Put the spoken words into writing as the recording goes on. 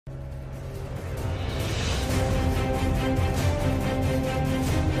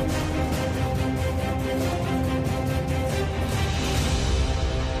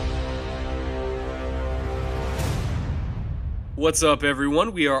What's up,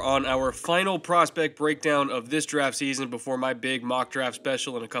 everyone? We are on our final prospect breakdown of this draft season before my big mock draft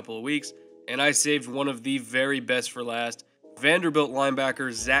special in a couple of weeks, and I saved one of the very best for last, Vanderbilt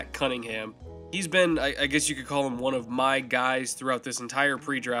linebacker Zach Cunningham. He's been, I guess you could call him one of my guys throughout this entire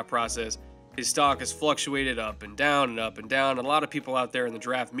pre-draft process. His stock has fluctuated up and down and up and down. A lot of people out there in the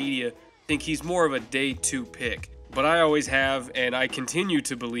draft media think he's more of a day 2 pick, but I always have, and I continue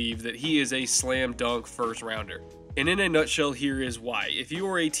to believe that he is a slam dunk first rounder. And in a nutshell, here is why. If you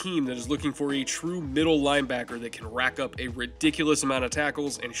are a team that is looking for a true middle linebacker that can rack up a ridiculous amount of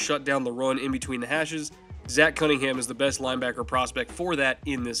tackles and shut down the run in between the hashes, Zach Cunningham is the best linebacker prospect for that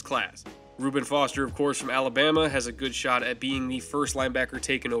in this class. Reuben Foster, of course, from Alabama, has a good shot at being the first linebacker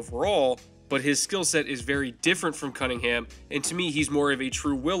taken overall, but his skill set is very different from Cunningham, and to me, he's more of a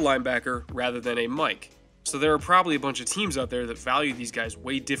true will linebacker rather than a Mike. So there are probably a bunch of teams out there that value these guys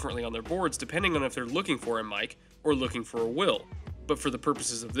way differently on their boards depending on if they're looking for a Mike or looking for a Will. But for the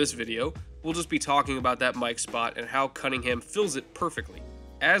purposes of this video, we'll just be talking about that Mike spot and how Cunningham fills it perfectly.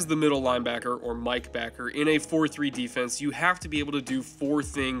 As the middle linebacker or Mike backer in a 4-3 defense, you have to be able to do 4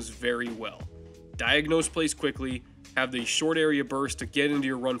 things very well. Diagnose plays quickly, have the short area burst to get into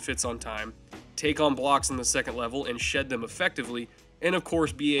your run fits on time, take on blocks in the second level and shed them effectively, and of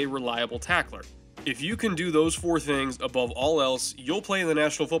course be a reliable tackler. If you can do those 4 things above all else, you'll play in the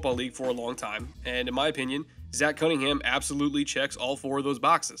National Football League for a long time, and in my opinion, Zach Cunningham absolutely checks all 4 of those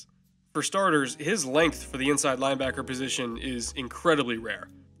boxes. For starters, his length for the inside linebacker position is incredibly rare.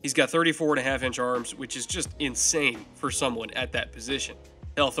 He's got 34.5-inch arms, which is just insane for someone at that position.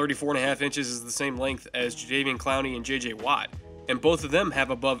 Hell, 34.5 inches is the same length as Jadeveon Clowney and J.J. Watt, and both of them have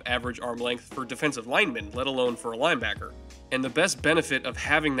above average arm length for defensive linemen, let alone for a linebacker. And the best benefit of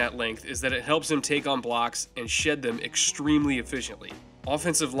having that length is that it helps him take on blocks and shed them extremely efficiently.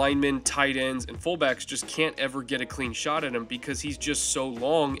 Offensive linemen, tight ends, and fullbacks just can't ever get a clean shot at him because he's just so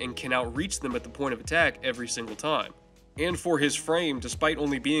long and can outreach them at the point of attack every single time. And for his frame, despite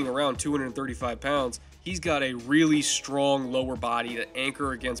only being around 235 pounds, he's got a really strong lower body to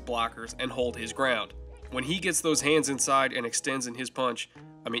anchor against blockers and hold his ground. When he gets those hands inside and extends in his punch,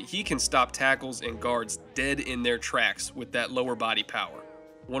 I mean, he can stop tackles and guards dead in their tracks with that lower body power.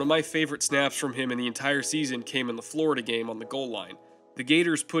 One of my favorite snaps from him in the entire season came in the Florida game on the goal line. The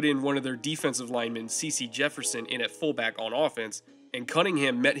Gators put in one of their defensive linemen, C.C. Jefferson, in at fullback on offense, and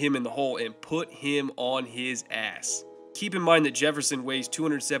Cunningham met him in the hole and put him on his ass. Keep in mind that Jefferson weighs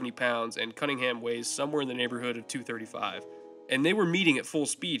 270 pounds and Cunningham weighs somewhere in the neighborhood of 235, and they were meeting at full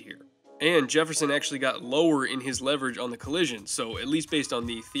speed here. And Jefferson actually got lower in his leverage on the collision, so at least based on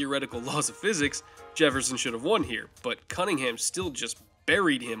the theoretical laws of physics, Jefferson should have won here, but Cunningham still just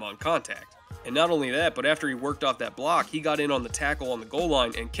buried him on contact. And not only that, but after he worked off that block, he got in on the tackle on the goal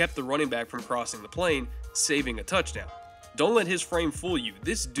line and kept the running back from crossing the plane, saving a touchdown. Don't let his frame fool you,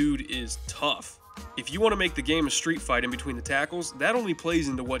 this dude is tough. If you want to make the game a street fight in between the tackles, that only plays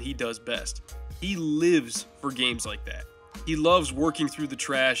into what he does best. He lives for games like that. He loves working through the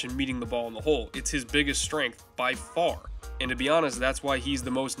trash and meeting the ball in the hole. It's his biggest strength by far. And to be honest, that's why he's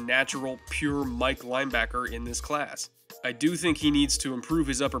the most natural, pure Mike linebacker in this class. I do think he needs to improve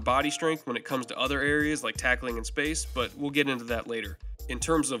his upper body strength when it comes to other areas like tackling in space, but we'll get into that later. In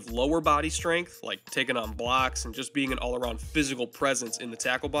terms of lower body strength, like taking on blocks and just being an all-around physical presence in the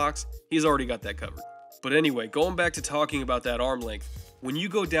tackle box, he's already got that covered. But anyway, going back to talking about that arm length, when you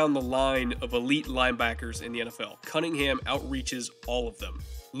go down the line of elite linebackers in the NFL, Cunningham outreaches all of them.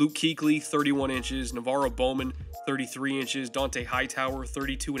 Luke Kuechly, 31 inches, Navarro Bowman, 33 inches, Dante Hightower,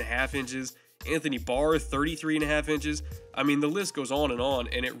 32.5 inches, Anthony Barr, 33.5 inches. I mean, the list goes on,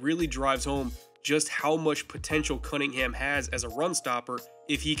 and it really drives home just how much potential Cunningham has as a run stopper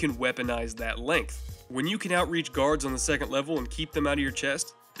if he can weaponize that length. When you can outreach guards on the second level and keep them out of your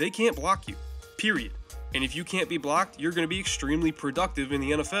chest, they can't block you, period. And if you can't be blocked, you're going to be extremely productive in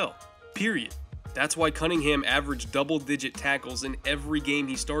the NFL, period. That's why Cunningham averaged double-digit tackles in every game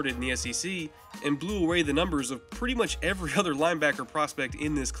he started in the SEC and blew away the numbers of pretty much every other linebacker prospect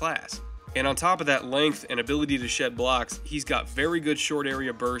in this class. And on top of that length and ability to shed blocks, he's got very good short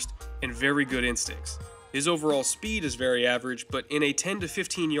area burst and very good instincts. His overall speed is very average, but in a 10 to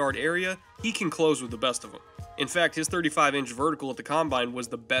 15 yard area, he can close with the best of them. In fact, his 35-inch vertical at the combine was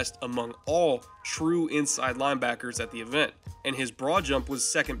the best among all true inside linebackers at the event, and his broad jump was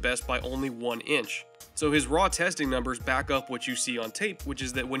second best by only 1 inch. So his raw testing numbers back up what you see on tape, which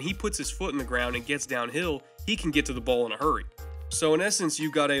is that when he puts his foot in the ground and gets downhill, he can get to the ball in a hurry. So in essence,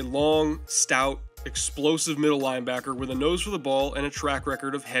 you've got a long, stout, explosive middle linebacker with a nose for the ball and a track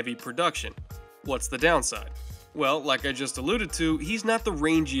record of heavy production. What's the downside? Well, like I just alluded to, he's not the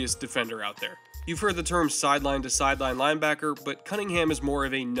rangiest defender out there. You've heard the term sideline to sideline linebacker, but Cunningham is more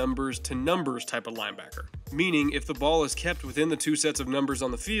of a numbers to numbers type of linebacker. Meaning, if the ball is kept within the two sets of numbers on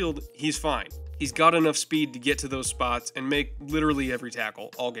the field, he's fine. He's got enough speed to get to those spots and make literally every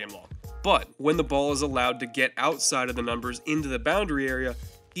tackle all game long. But when the ball is allowed to get outside of the numbers into the boundary area,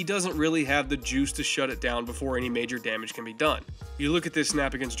 he doesn't really have the juice to shut it down before any major damage can be done. You look at this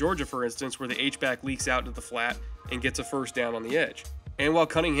snap against Georgia, for instance, where the H-back leaks out into the flat and gets a first down on the edge. And while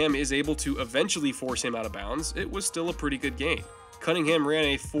Cunningham is able to eventually force him out of bounds, it was still a pretty good gain. Cunningham ran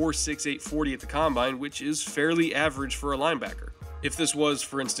a 4.68 40 at the combine, which is fairly average for a linebacker. If this was,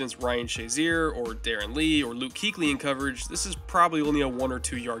 for instance, Ryan Shazier or Darren Lee or Luke Kuechly in coverage, this is probably only a 1 or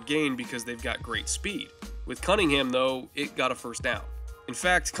 2 yard gain because they've got great speed. With Cunningham, though, it got a first down. In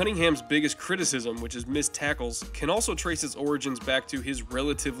fact, Cunningham's biggest criticism, which is missed tackles, can also trace its origins back to his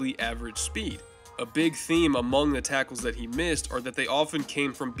relatively average speed. A big theme among the tackles that he missed are that they often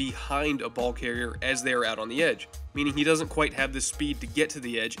came from behind a ball carrier as they are out on the edge, meaning he doesn't quite have the speed to get to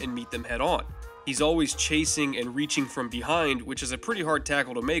the edge and meet them head on. He's always chasing and reaching from behind, which is a pretty hard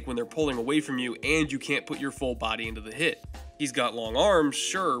tackle to make when they're pulling away from you and you can't put your full body into the hit. He's got long arms,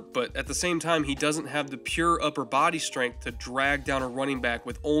 sure, but at the same time he doesn't have the pure upper body strength to drag down a running back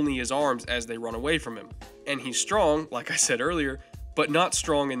with only his arms as they run away from him. And he's strong, like I said earlier, but not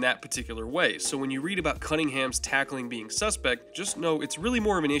strong in that particular way. So when you read about Cunningham's tackling being suspect, just know it's really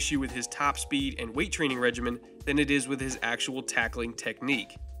more of an issue with his top speed and weight training regimen than it is with his actual tackling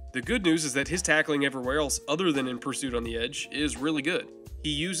technique. The good news is that his tackling everywhere else other than in pursuit on the edge is really good. He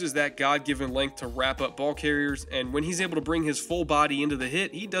uses that God-given length to wrap up ball carriers, and when he's able to bring his full body into the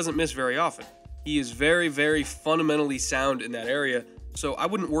hit, he doesn't miss very often. He is very, very fundamentally sound in that area, so I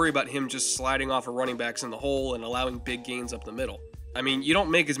wouldn't worry about him just sliding off of running backs in the hole and allowing big gains up the middle. I mean, you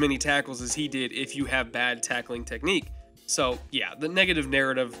don't make as many tackles as he did if you have bad tackling technique. So yeah, the negative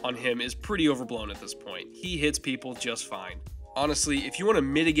narrative on him is pretty overblown at this point. He hits people just fine. Honestly, if you want to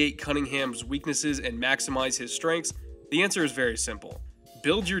mitigate Cunningham's weaknesses and maximize his strengths, the answer is very simple.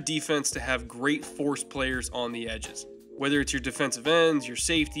 Build your defense to have great force players on the edges. Whether it's your defensive ends, your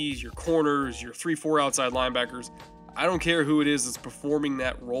safeties, your corners, your 3-4 outside linebackers, I don't care who it is that's performing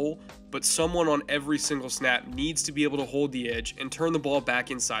that role, but someone on every single snap needs to be able to hold the edge and turn the ball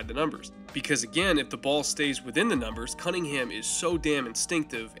back inside the numbers. Because again, if the ball stays within the numbers, Cunningham is so damn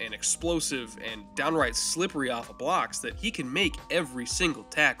instinctive and explosive and downright slippery off of blocks that he can make every single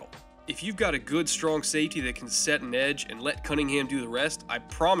tackle. If you've got a good, strong safety that can set an edge and let Cunningham do the rest, I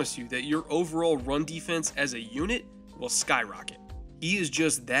promise you that your overall run defense as a unit will skyrocket. He is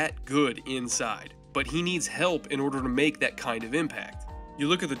just that good inside, but he needs help in order to make that kind of impact. You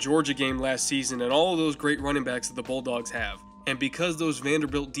look at the Georgia game last season and all of those great running backs that the Bulldogs have, and because those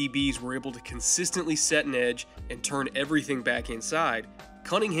Vanderbilt DBs were able to consistently set an edge and turn everything back inside,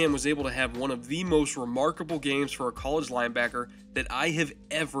 Cunningham was able to have one of the most remarkable games for a college linebacker that I have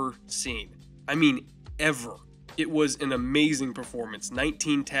ever seen. I mean, ever. It was an amazing performance.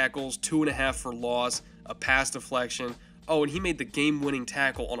 19 tackles, 2.5 for loss, a pass deflection. Oh, and he made the game-winning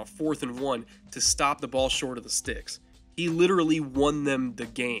tackle on a 4th and 1 to stop the ball short of the sticks. He literally won them the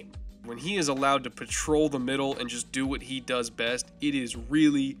game. When he is allowed to patrol the middle and just do what he does best, it is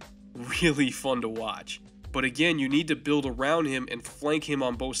really, really fun to watch. But again, you need to build around him and flank him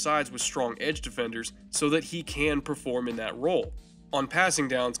on both sides with strong edge defenders so that he can perform in that role. On passing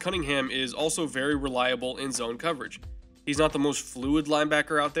downs, Cunningham is also very reliable in zone coverage. He's not the most fluid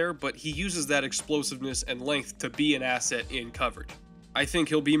linebacker out there, but he uses that explosiveness and length to be an asset in coverage. I think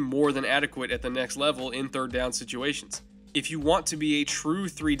he'll be more than adequate at the next level in third down situations. If you want to be a true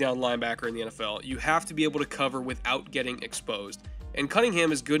 3-down linebacker in the NFL, you have to be able to cover without getting exposed, and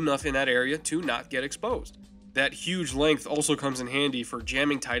Cunningham is good enough in that area to not get exposed. That huge length also comes in handy for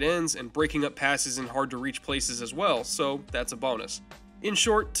jamming tight ends and breaking up passes in hard to reach places as well, so that's a bonus. In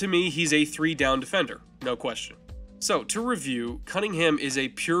short, to me, he's a 3-down defender, no question. So, to review, Cunningham is a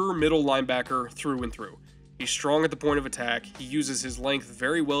pure middle linebacker through and through. He's strong at the point of attack, he uses his length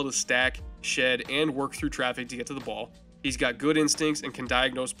very well to stack, shed, and work through traffic to get to the ball. He's got good instincts and can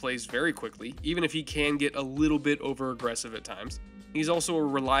diagnose plays very quickly, even if he can get a little bit over-aggressive at times. He's also a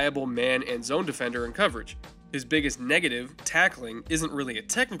reliable man and zone defender in coverage. His biggest negative, tackling, isn't really a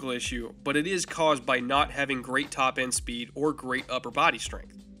technical issue, but it is caused by not having great top-end speed or great upper body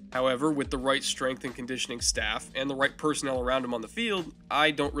strength. However, with the right strength and conditioning staff and the right personnel around him on the field,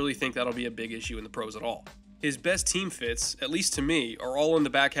 I don't really think that'll be a big issue in the pros at all. His best team fits, at least to me, are all in the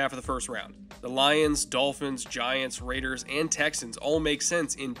back half of the first round. The Lions, Dolphins, Giants, Raiders, and Texans all make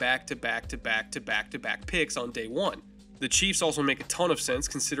sense in back-to-back-to-back-to-back-to-back picks on day one. The Chiefs also make a ton of sense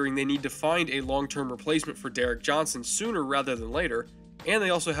considering they need to find a long-term replacement for Derek Johnson sooner rather than later, and they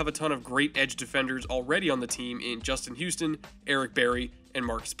also have a ton of great edge defenders already on the team in Justin Houston, Eric Berry, and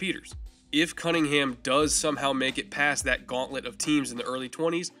Marcus Peters. If Cunningham does somehow make it past that gauntlet of teams in the early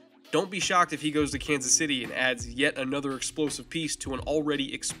 20s, don't be shocked if he goes to Kansas City and adds yet another explosive piece to an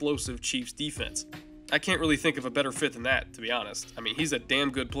already explosive Chiefs defense. I can't really think of a better fit than that, to be honest. I mean, he's a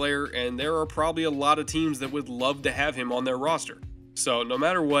damn good player, and there are probably a lot of teams that would love to have him on their roster. So no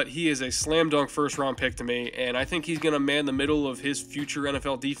matter what, he is a slam dunk first round pick to me, and I think he's going to man the middle of his future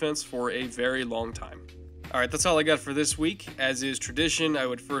NFL defense for a very long time. Alright, that's all I got for this week. As is tradition, I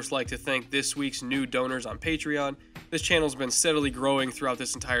would first like to thank this week's new donors on Patreon. This channel's been steadily growing throughout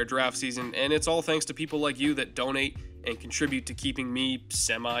this entire draft season, and it's all thanks to people like you that donate and contribute to keeping me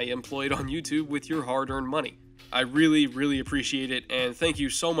semi-employed on YouTube with your hard-earned money. I really, really appreciate it, and thank you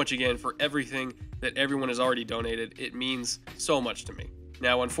so much again for everything that everyone has already donated. It means so much to me.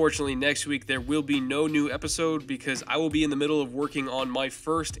 Now, unfortunately, next week there will be no new episode because I will be in the middle of working on my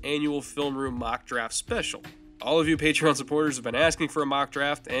first annual Film Room mock draft special. All of you Patreon supporters have been asking for a mock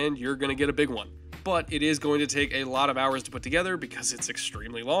draft, and you're going to get a big one. But it is going to take a lot of hours to put together because it's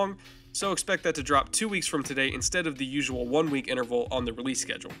extremely long, so expect that to drop 2 weeks from today instead of the usual 1 week interval on the release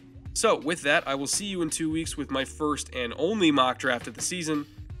schedule. So with that, I will see you in 2 weeks with my first and only mock draft of the season.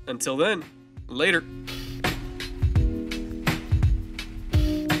 Until then, later.